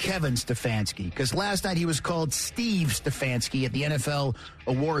is it Kevin Stefanski? Because last night he was called Steve Stefanski at the NFL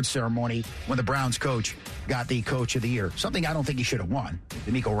awards ceremony when the Browns coach got the Coach of the Year. Something I don't think he should have won.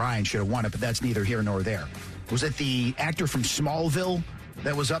 D'Amico Ryan should have won it, but that's neither here nor there. Was it the actor from Smallville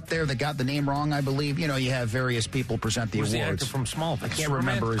that was up there that got the name wrong, I believe? You know, you have various people present the awards. Who's the actor from Smallville? I can't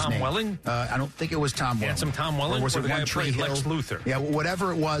remember his name. Tom Welling? I don't think it was Tom Welling. Handsome Tom Welling? Or was it the guy One who Tree played Hill? Lex Luthor? Yeah,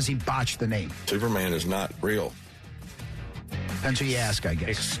 whatever it was, he botched the name. Superman is not real. Depends who you ask, I guess.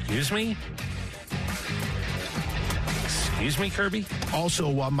 Excuse me? Excuse me, Kirby?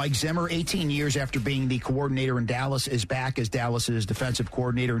 Also, Mike Zimmer, 18 years after being the coordinator in Dallas, is back as Dallas's defensive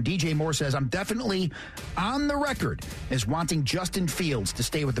coordinator. And DJ Moore says, I'm definitely on the record as wanting Justin Fields to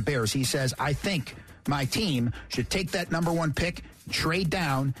stay with the Bears. He says, I think my team should take that number 1 pick, trade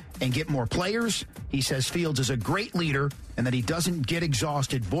down, and get more players. He says Fields is a great leader and that he doesn't get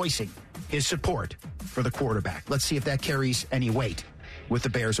exhausted voicing his support for the quarterback. Let's see if that carries any weight with the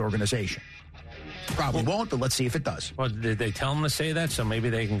Bears organization. Probably won't, but let's see if it does. Well, did they tell him to say that so maybe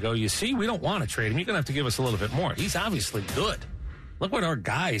they can go, you see, we don't want to trade him. You're going to have to give us a little bit more. He's obviously good. Look what our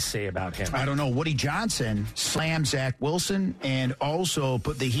guys say about him. I don't know. Woody Johnson slammed Zach Wilson and also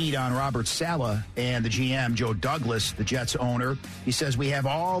put the heat on Robert Saleh and the GM, Joe Douglas, the Jets owner. He says we have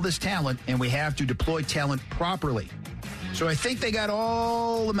all this talent and we have to deploy talent properly. So I think they got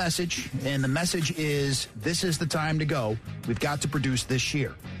all the message, and the message is this is the time to go. We've got to produce this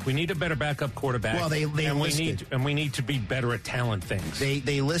year. We need a better backup quarterback. Well, they listed. We need to be better at talent things.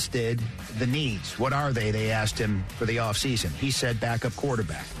 They listed the needs. What are they? They asked him for the offseason. He said backup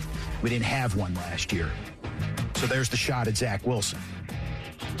quarterback. We didn't have one last year. So there's the shot at Zach Wilson,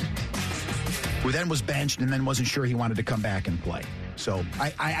 who then was benched and then wasn't sure he wanted to come back and play. So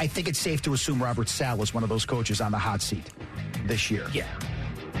I think it's safe to assume Robert Saleh is one of those coaches on the hot seat this year. Yeah.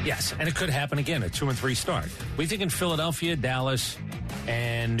 Yes, and it could happen again, a 2-3 start. We think in Philadelphia, Dallas,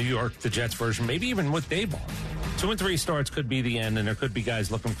 and New York, the Jets version, maybe even with Daboll. 2-3 starts could be the end, and there could be guys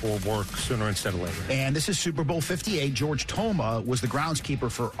looking for work sooner instead of later. And this is Super Bowl 58. George Toma was the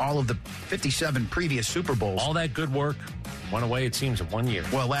groundskeeper for all of the 57 previous Super Bowls. All that good work went away, it seems, in 1 year.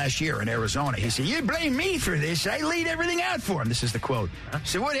 Well, last year in Arizona, he said, "You blame me for this. I laid everything out for him." This is the quote.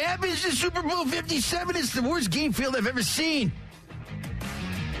 So what happens in Super Bowl 57 is the worst game field I've ever seen.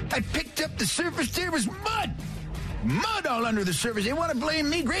 I picked up the surface. There was mud. Mud all under the surface. They want to blame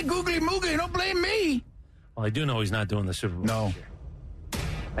me. Great googly moogly. Don't blame me. Well, I do know he's not doing the Super Bowl. No.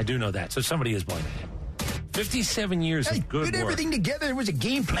 I do know that. So somebody is blaming him. 57 years of good put work. Everything together. There was a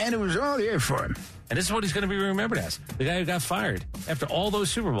game plan. It was all there for him. And this is what he's going to be remembered as. The guy who got fired. After all those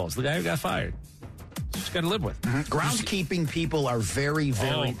Super Bowls, the guy who got fired. Just got to live with. Groundskeeping people are very,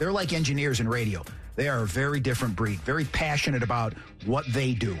 they're like engineers in radio. They are a very different breed, very passionate about what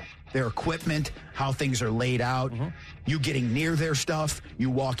they do. Their equipment, how things are laid out, you getting near their stuff, you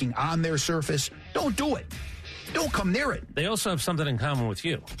walking on their surface. Don't do it. Don't come near it. They also have something in common with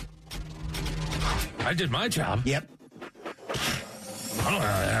you. I did my job. Yep. I don't know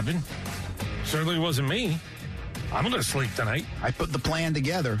how that happened. Certainly wasn't me. I'm going to sleep tonight. I put the plan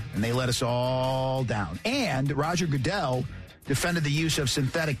together, and they let us all down. And Roger Goodell defended the use of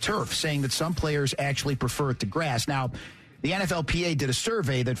synthetic turf, saying that some players actually prefer it to grass. Now, the NFLPA did a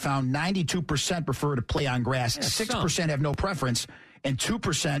survey that found 92% prefer to play on grass, 6% have no preference, and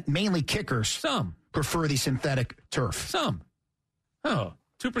 2%, mainly kickers, prefer the synthetic turf. Some. Oh,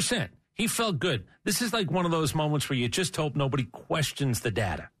 2%. He felt good. This is like one of those moments where you just hope nobody questions the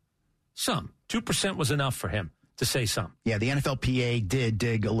data. Some. 2% was enough for him to say some. Yeah, the NFLPA did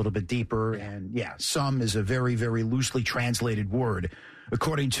dig a little bit deeper, and some is a very, very loosely translated word,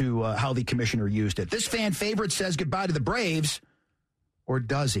 according to how the commissioner used it. This fan favorite says goodbye to the Braves, or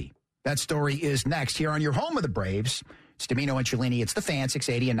does he? That story is next here on your home of the Braves. It's Dimino and Cellini. It's the Fan,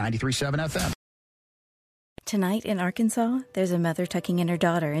 680 and 93.7 FM. Tonight in Arkansas, there's a mother tucking in her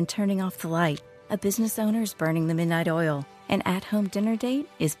daughter and turning off the light. A business owner is burning the midnight oil. An at-home dinner date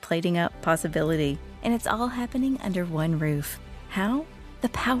is plating up possibility. And it's all happening under one roof. How? The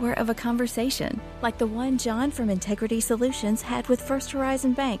power of a conversation, like the one John from Integrity Solutions had with First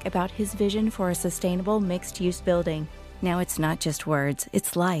Horizon Bank about his vision for a sustainable mixed-use building. Now it's not just words,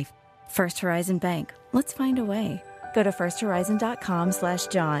 it's life. First Horizon Bank. Let's find a way. Go to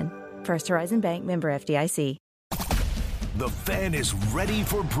firsthorizon.com/John. First Horizon Bank, member FDIC. The Fan is ready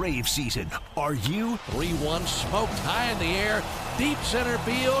for Brave season. Are you? 3-1 smoked high in the air, deep center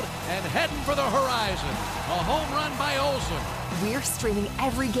field, and heading for the horizon. A home run by Olsen. We're streaming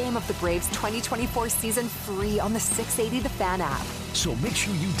every game of the Braves 2024 season free on the 680 The Fan app. So make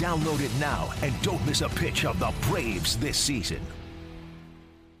sure you download it now and don't miss a pitch of the Braves this season.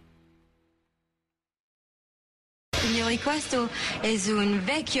 Signori, questo è un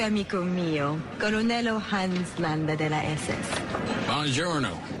vecchio amico mio, Colonnello Hans Landa della SS.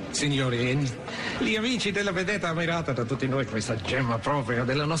 Buongiorno, signori. Gli amici della vedetta ammirata da tutti noi, questa gemma propria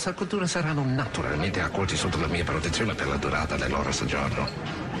della nostra cultura, saranno naturalmente accolti sotto la mia protezione per la durata del loro soggiorno.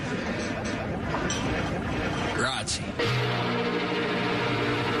 Grazie.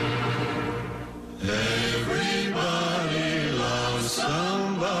 Everybody loves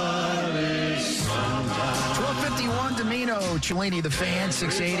somebody sometime. 1251 Dimino, Cellini, the Fan,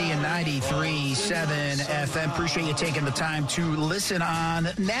 680 and 93.7 FM. Appreciate you taking the time to listen on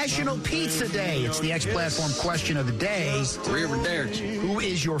National Pizza Day. It's the X Platform question of the day. Who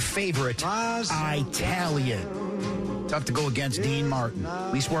is your favorite Italian? Tough to go against Dean Martin,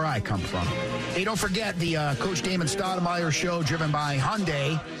 at least where I come from. Hey, don't forget, the Coach Damon Stoudemire show, driven by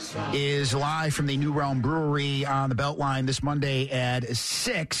Hyundai, is live from the New Realm Brewery on the Beltline this Monday at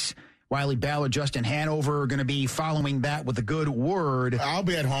 6. Wiley Ballard, Justin Hanover are going to be following that with a good word. I'll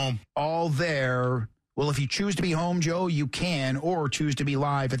be at home. All there. Well, if you choose to be home, Joe, you can, or choose to be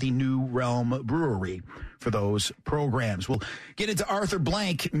live at the New Realm Brewery for those programs. We'll get into Arthur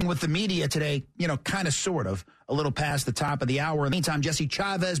Blank with the media today, kind of, sort of, a little past the top of the hour. In the meantime, Jesse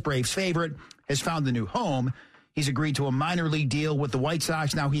Chavez, Braves favorite, has found a new home. He's agreed to a minor league deal with the White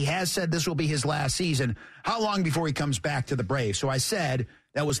Sox. Now, he has said this will be his last season. How long before he comes back to the Braves? So I said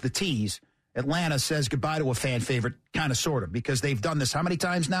that was the tease. Atlanta says goodbye to a fan favorite, kind of, sort of, because they've done this how many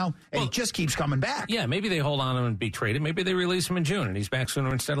times now? And he just keeps coming back. Yeah, maybe they hold on to him and be traded. Maybe they release him in June, and he's back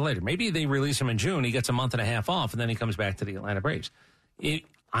sooner instead of later. Maybe they release him in June, he gets a month and a half off, and then he comes back to the Atlanta Braves.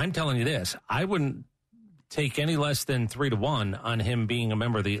 I'm telling you this, I wouldn't take any less than 3-1 on him being a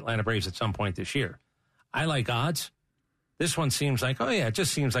member of the Atlanta Braves at some point this year. I like odds. This one seems like, it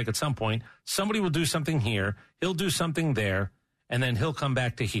just seems like at some point somebody will do something here, he'll do something there, and then he'll come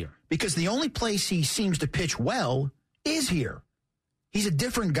back to here. Because the only place he seems to pitch well is here. He's a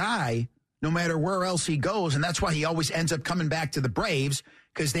different guy no matter where else he goes. And that's why he always ends up coming back to the Braves,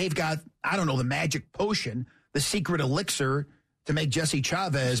 because they've got, I don't know, the magic potion, the secret elixir to make Jesse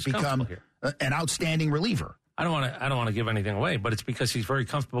Chavez become an outstanding reliever. I don't want to give anything away, but it's because he's very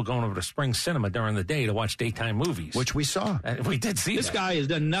comfortable going over to Spring Cinema during the day to watch daytime movies, which we saw. We did see this guy has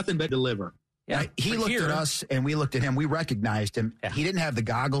done nothing but deliver. Yeah, he looked at us and we looked at him. We recognized him. Yeah. He didn't have the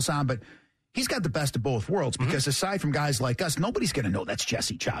goggles on, but he's got the best of both worlds, because aside from guys like us, nobody's going to know that's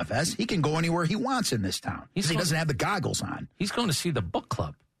Jesse Chavez. He can go anywhere he wants in this town because he doesn't have the goggles on. He's going to see the book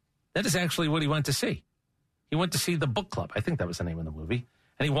club. That is actually what he went to see. He went to see the book club. I think that was the name of the movie.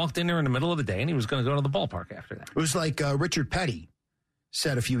 And he walked in there in the middle of the day, and he was going to go to the ballpark after that. It was like Richard Petty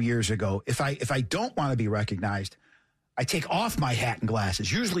said a few years ago, if I don't want to be recognized, I take off my hat and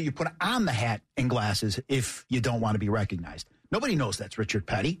glasses. Usually you put on the hat and glasses if you don't want to be recognized. Nobody knows that's Richard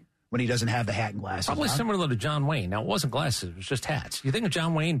Petty when he doesn't have the hat and glasses Probably on. Similar to John Wayne. Now, it wasn't glasses. It was just hats. You think if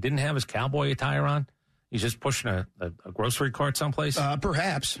John Wayne didn't have his cowboy attire on? He's just pushing a grocery cart someplace?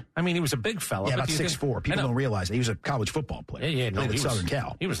 Perhaps. I mean, he was a big fella. Yeah, about 6'4". People don't realize that. He was a college football player. Yeah, no, played at Southern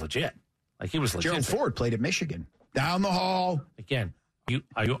Cal. He was legit. He was legit. Gerald Ford played at Michigan. Down the hall. Again, you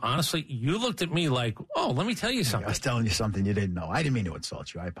honestly, you looked at me like, oh, let me tell you something. I was telling you something you didn't know. I didn't mean to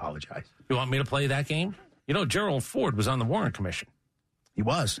insult you. I apologize. You want me to play that game? You know, Gerald Ford was on the Warren Commission. He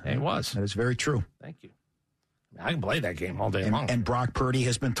was. Yeah, he was. That is very true. Thank you. I can play that game all day long. And Brock Purdy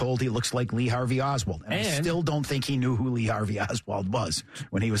has been told he looks like Lee Harvey Oswald. And I still don't think he knew who Lee Harvey Oswald was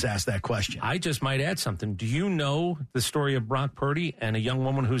when he was asked that question. I just might add something. Do you know the story of Brock Purdy and a young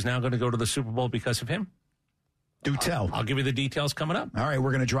woman who's now going to go to the Super Bowl because of him? Do tell. I'll give you the details coming up. All right, we're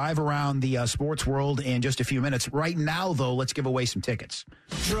going to drive around the sports world in just a few minutes. Right now, though, let's give away some tickets.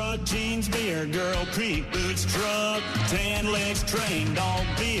 Truck, jeans, beer, girl, creek, boots, truck, tan legs, train, dog,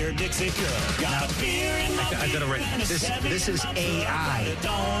 beer, Dixie truck. Got a beer in my I got it right. This is AI.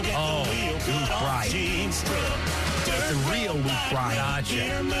 Oh, Luke Bryan. The real Luke Bryan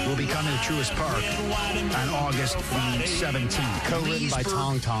will be coming to Truist Park on August the 17th. Co-written by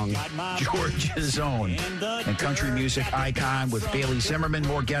Tong Tong. Georgia's own. And country music icon with Bailey Zimmerman.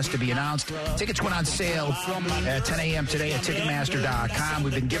 More guests to be announced. Tickets went on sale at 10 a.m. today at Ticketmaster.com.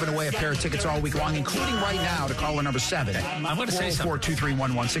 We've been giving away a pair of tickets all week long, including right now to caller number 7. I'm going to say something.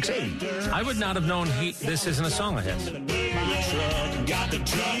 404-231-1680. I would not have known this isn't a song of his.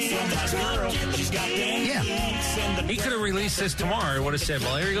 Yeah. He could have released this tomorrow. He would have said,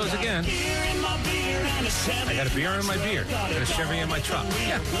 well, here he goes again. I got a beer in my beer. I got a Chevy in my truck.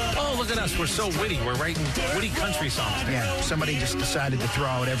 Yeah. Oh, look at us. We're so witty. We're writing witty country songs now. Yeah. Somebody just decided to throw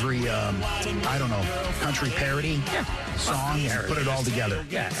out every, I don't know, country parody song and put it all together.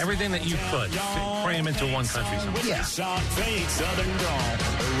 Yeah. Everything that you could. Cram into one country song. Yeah.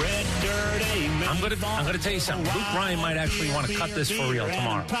 I'm gonna tell you something. Luke Bryan might actually want to cut this for real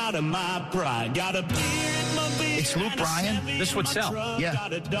tomorrow. It's Luke Bryan. This would sell. Yeah.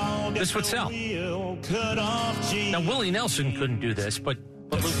 This would sell. Now, Willie Nelson couldn't do this, but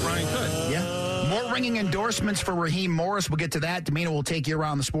Luke Bryan could. Yeah. More ringing endorsements for Raheem Morris. We'll get to that. Dimino will take you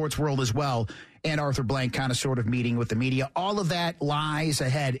around the sports world as well. And Arthur Blank kind of sort of meeting with the media. All of that lies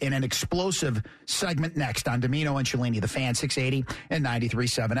ahead in an explosive segment next on Dimino and Cellini, the Fan 680 and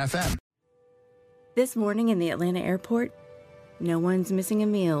 93.7 FM. This morning in the Atlanta airport, no one's missing a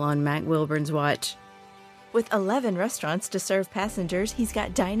meal on Mac Wilburn's watch. With 11 restaurants to serve passengers, he's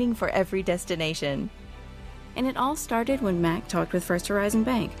got dining for every destination. And it all started when Mac talked with First Horizon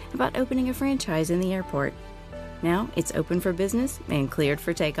Bank about opening a franchise in the airport. Now it's open for business and cleared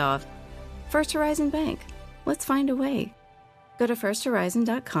for takeoff. First Horizon Bank. Let's find a way. Go to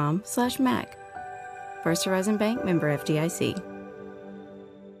firsthorizon.com/Mac. First Horizon Bank, member FDIC.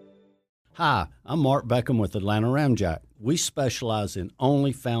 Hi, I'm Mark Beckham with Atlanta Ramjack. We specialize in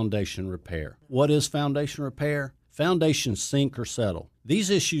only foundation repair. What is foundation repair? Foundations sink or settle. These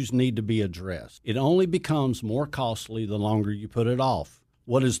issues need to be addressed. It only becomes more costly the longer you put it off.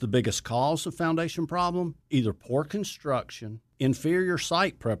 What is the biggest cause of foundation problem? Either poor construction, inferior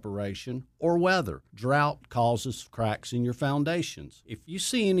site preparation, or weather. Drought causes cracks in your foundations. If you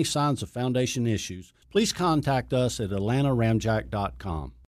see any signs of foundation issues, please contact us at atlantaramjack.com.